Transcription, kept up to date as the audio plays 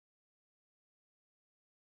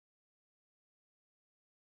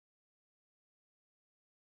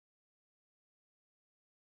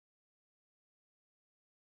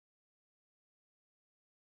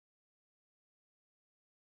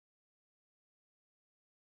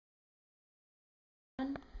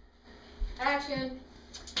Action.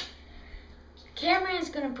 Cameraman's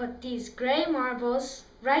gonna put these gray marbles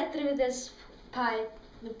right through this pipe.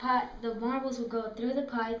 The marbles will go through the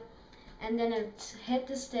pipe, and then it hit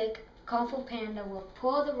the stick. Kung Fu Panda will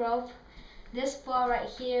pull the rope. This ball right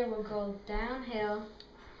here will go downhill,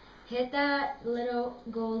 hit that little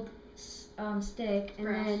gold stick, and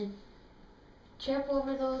then trip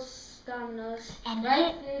over those dominoes and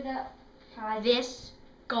right hit through that pipe. this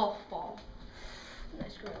golf ball.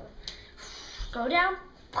 Nice grab. Go down.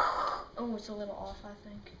 Oh, it's a little off, I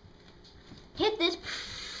think. Hit this.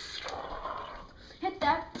 Hit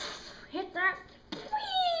that. Hit that.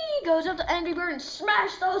 Whee! Goes up the Angry Bird and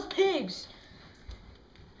smash those pigs.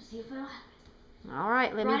 See if it'll happen. All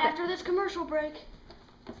right, let me. Right after this commercial break.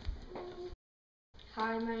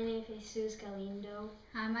 Hi, my name is Jesus Galindo.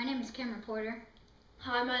 Hi, my name is Cameron Porter.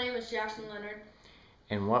 Hi, my name is Jackson Leonard.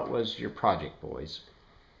 And what was your project, boys?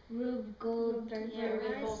 Rube Goldberg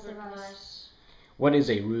Goldberg device. What is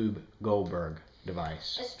a Rube Goldberg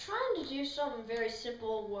device? It's trying to do something very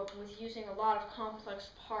simple with using a lot of complex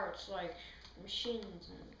parts like machines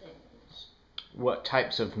and things. What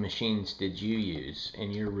types of machines did you use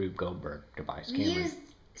in your Rube Goldberg device, We Cameron? used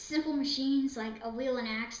simple machines like a wheel and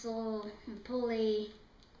axle, and pulley,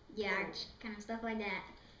 kind of stuff like that.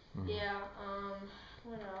 Mhm. Yeah,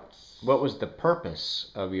 what else? What was the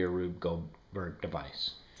purpose of your Rube Goldberg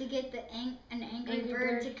device? To get an angry Angry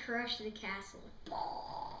bird bird. to crush the castle.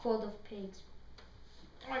 Full of pigs.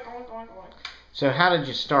 Oink, oink, oink, oink. So how did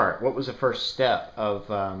you start? What was the first step of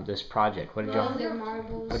this project? What did y'all The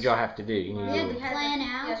marbles. What did y'all have to do? You We need had to to plan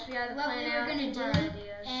out Yes, we had to what plan we were out gonna keep do, our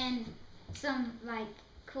ideas. and some like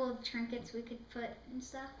cool trinkets we could put and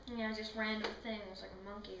stuff. Yeah, just random things like a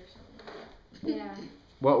monkey or something. Yeah.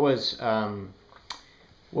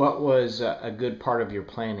 What was a good part of your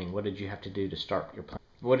planning? What did you have to do to start your plan?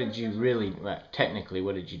 What did you really technically?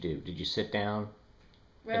 What did you do? Did you sit down?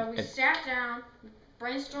 Well, we sat down,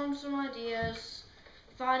 brainstormed some ideas,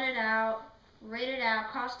 thought it out, read it out,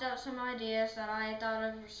 crossed out some ideas that I thought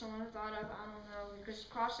of or someone thought of. I don't know. We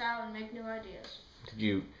just cross out and make new ideas.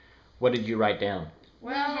 What did you write down?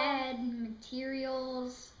 We had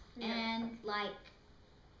materials Yeah. and like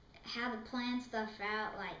how to plan stuff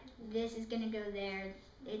out. Like this is gonna go there.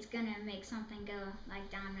 It's gonna make something go like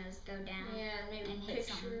dominoes go down. Yeah, maybe and hit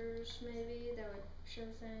something. pictures, maybe that would show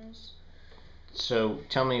things. So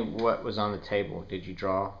tell me what was on the table. Did you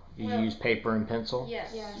draw? Did you use paper and pencil?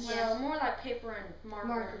 Yes. Yes. Well, more like paper and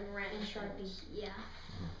marker and wrench and Sharpie. things. Yeah.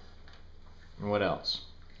 And what else?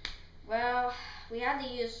 Well, we had to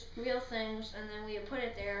use real things, and then we would put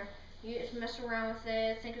it there. You just mess around with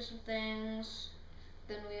it, think of some things.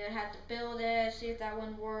 Then we would have to build it, see if that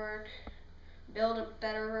wouldn't work. Build a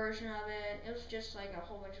better version of it. It was just like a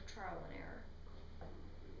whole bunch of trial and error.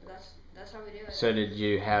 But that's how we do it. So did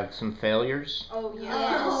you have some failures? Oh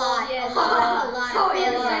yeah. A lot. Yes. A lot Oh, of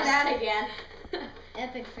yeah, failures. say that again.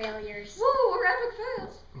 Epic failures. Woo, we're epic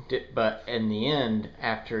fails. But in the end,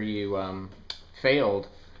 after you failed,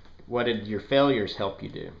 what did your failures help you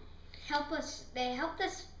do? They helped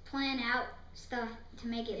us plan out stuff to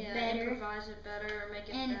make it Yeah, better. improvise it better, make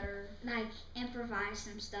it And- better. Like improvise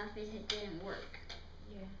some stuff if it didn't work.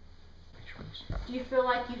 Do you feel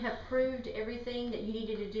like you have proved everything that you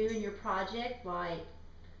needed to do in your project, like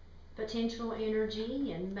potential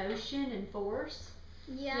energy and motion and force?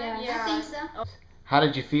 Yeah, Yeah. I think so. How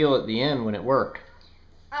did you feel at the end when it worked?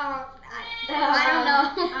 I don't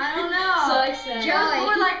know. I don't know. So excited. It was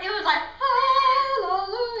more like, it was like,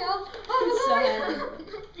 hallelujah, hallelujah.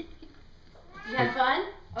 You had fun?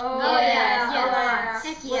 Oh, yes, yeah.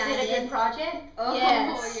 Heck yeah, Was I it a did. good project? Oh,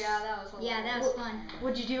 Yes. yeah, that was Yeah, that hilarious. was fun.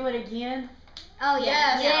 Would you do it again? Oh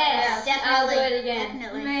yeah, Yes, I'll definitely, do it again.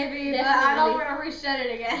 definitely. Maybe, but I don't Definitely. want to reset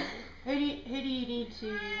it again. Who do you need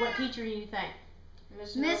to, what teacher do you think?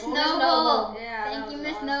 Miss Noble. Noble. Yeah, that Thank you, was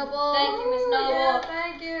Miss awesome. Noble. Thank you, Miss Noble. Yeah,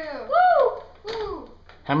 thank you. Woo!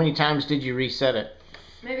 How many times did you reset it?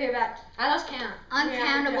 Maybe about I lost count.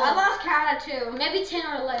 Uncountable. I lost count of 2. Maybe 10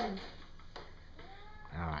 or 11.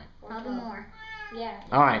 All right. Probably more. Yeah.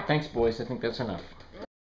 All right. Thanks, boys. I think that's enough.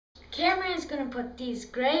 Cameraman's gonna put these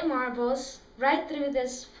gray marbles right through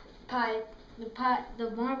this pipe.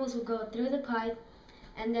 The marbles will go through the pipe,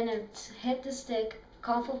 and then it hit the stick.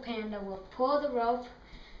 Kung Fu Panda will pull the rope.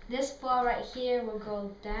 This ball right here will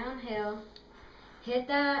go downhill, hit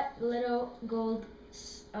that little gold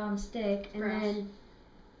stick, and then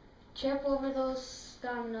trip over those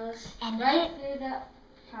dominoes And right hit through that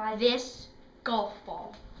pipe. this golf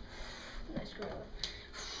ball. Nice grab.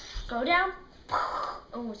 Go down.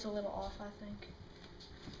 Oh, it's a little off, I think.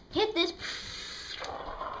 Hit this.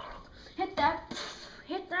 Hit that.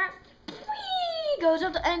 Hit that. Whee! Goes up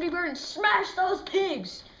out the Angry Bird and smash those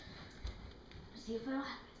pigs. See if it'll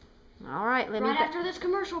happen. All right, let me. Right after this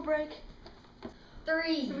commercial break.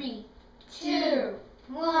 3, 2,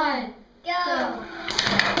 1, go.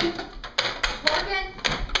 Working.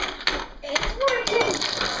 It's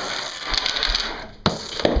working.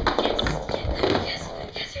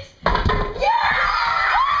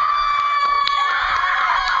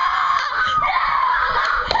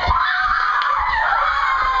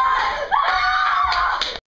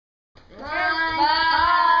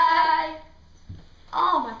 Bye.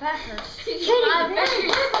 Oh, my back hurts.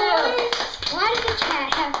 Why did the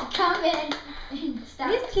cat have to come in and stop?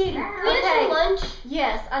 He's kidding. Okay. Okay. lunch.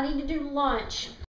 Yes, I need to do lunch.